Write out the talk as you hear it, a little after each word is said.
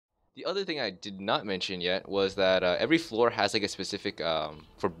The other thing I did not mention yet was that every floor has like a specific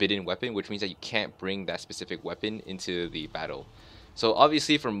forbidden weapon, which means that you can't bring that specific weapon into the battle. So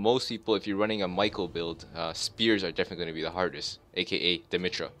obviously for most people, if you're running a Michael build, spears are definitely going to be the hardest, aka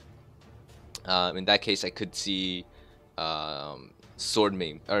Dimitra. In that case, I could see sword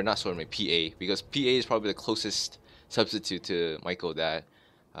main, or not sword main, PA, because PA is probably the closest substitute to Michael that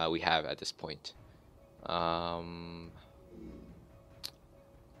we have at this point.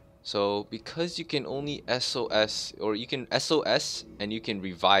 So because you can only SOS, or you can SOS and you can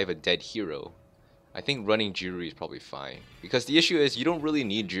revive a dead hero, I think running Jiri is probably fine. Because the issue is you don't really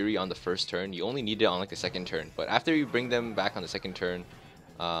need Jiri on the first turn, you only need it on like the second turn. But after you bring them back on the second turn,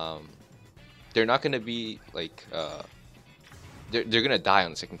 they're not going to be like, they're going to die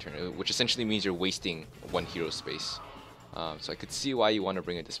on the second turn, which essentially means you're wasting one hero space. So I could see why you want to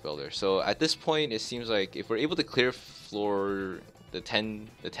bring a Dispeller. So at this point, it seems like if we're able to clear floor, the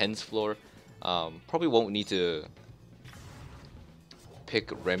 10's floor, probably won't need to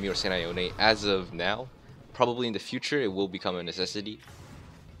pick Remy or Senaione as of now. Probably in the future, it will become a necessity.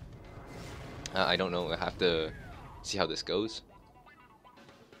 I don't know, I have to see how this goes.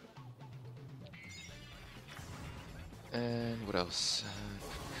 And what else?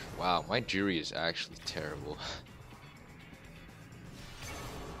 Wow, my Jiri is actually terrible.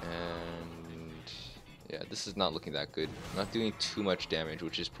 And yeah, this is not looking that good. I'm not doing too much damage,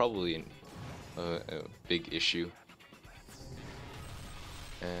 which is probably a big issue.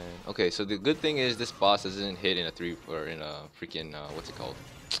 And okay, so the good thing is this boss doesn't hit in a freaking what's it called,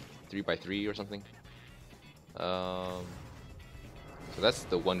 3x3 or something. So that's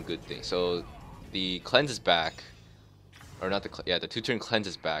the one good thing. So the cleanse is back, or not the the 2-turn cleanse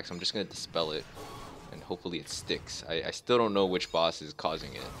is back. So I'm just gonna dispel it, and hopefully it sticks. I still don't know which boss is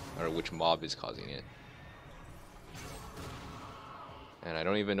causing it, or which mob is causing it, and I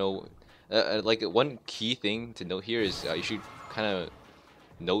don't even know. Like one key thing to note here is you should kind of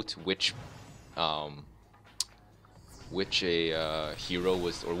note which hero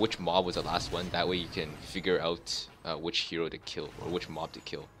was, or which mob was the last one. That way you can figure out which hero to kill or which mob to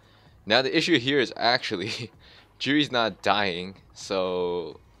kill. Now the issue here is actually Jiri's not dying,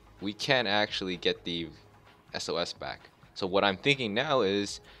 so we can't actually get the SOS back. So what I'm thinking now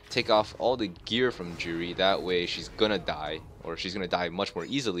is take off all the gear from Jiri. That way she's gonna die, or she's gonna die much more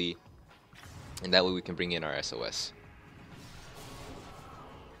easily, and that way we can bring in our SOS.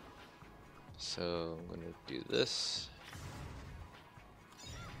 So I'm gonna do this.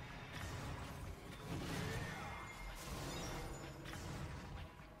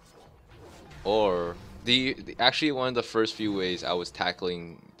 Or actually one of the first few ways I was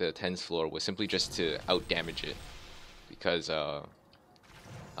tackling the 10's floor was simply just to out damage it, because I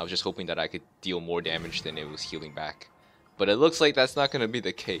was just hoping that I could deal more damage than it was healing back. But it looks like that's not gonna be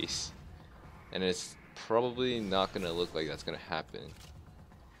the case, and it's probably not gonna look like that's gonna happen.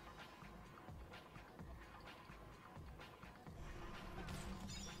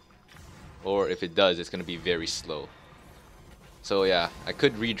 Or if it does, it's gonna be very slow. So yeah, I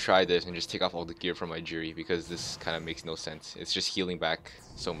could retry this and just take off all the gear from my Jiri, because this kind of makes no sense. It's just healing back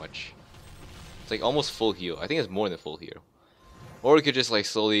so much. It's like almost full heal. I think it's more than full heal. Or we could just like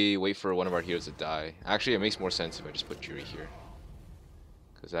slowly wait for one of our heroes to die. Actually, it makes more sense if I just put Jiri here,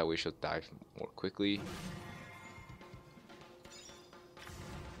 because that way she'll die more quickly.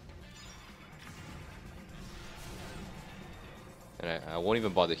 And I won't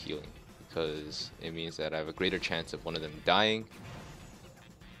even bother healing, because it means that I have a greater chance of one of them dying.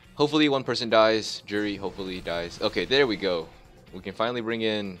 Hopefully one person dies. Jiri hopefully dies. Okay, there we go. We can finally bring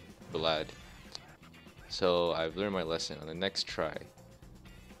in Vlad. So I've learned my lesson on the next try.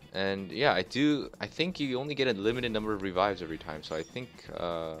 And yeah, I think you only get a limited number of revives every time. So I think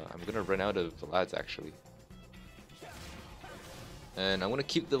I'm gonna run out of Vlads actually. And I'm going to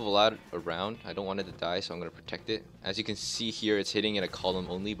keep the Vlad around. I don't want it to die, so I'm going to protect it. As you can see here, it's hitting in a column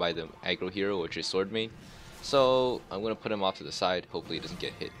only by the aggro hero, which is Sword Main. So I'm going to put him off to the side. Hopefully it doesn't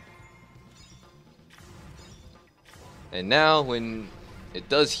get hit. And now when it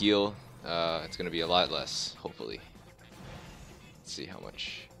does heal, it's going to be a lot less, hopefully. Let's see how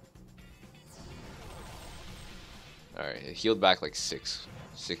much. Alright, it healed back like 6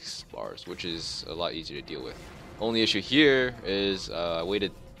 bars, which is a lot easier to deal with. Only issue here is I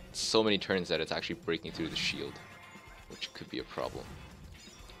waited so many turns that it's actually breaking through the shield, which could be a problem.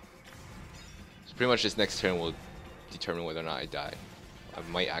 So pretty much this next turn will determine whether or not I die. I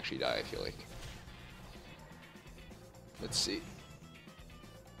might actually die, I feel like. Let's see.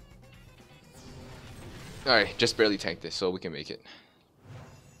 Alright, just barely tanked this, so we can make it.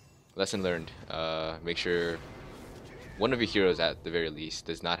 Lesson learned. Make sure one of your heroes at the very least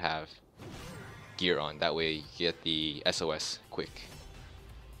does not have gear on. That way you get the SOS quick.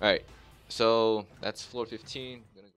 Alright, so that's floor 15.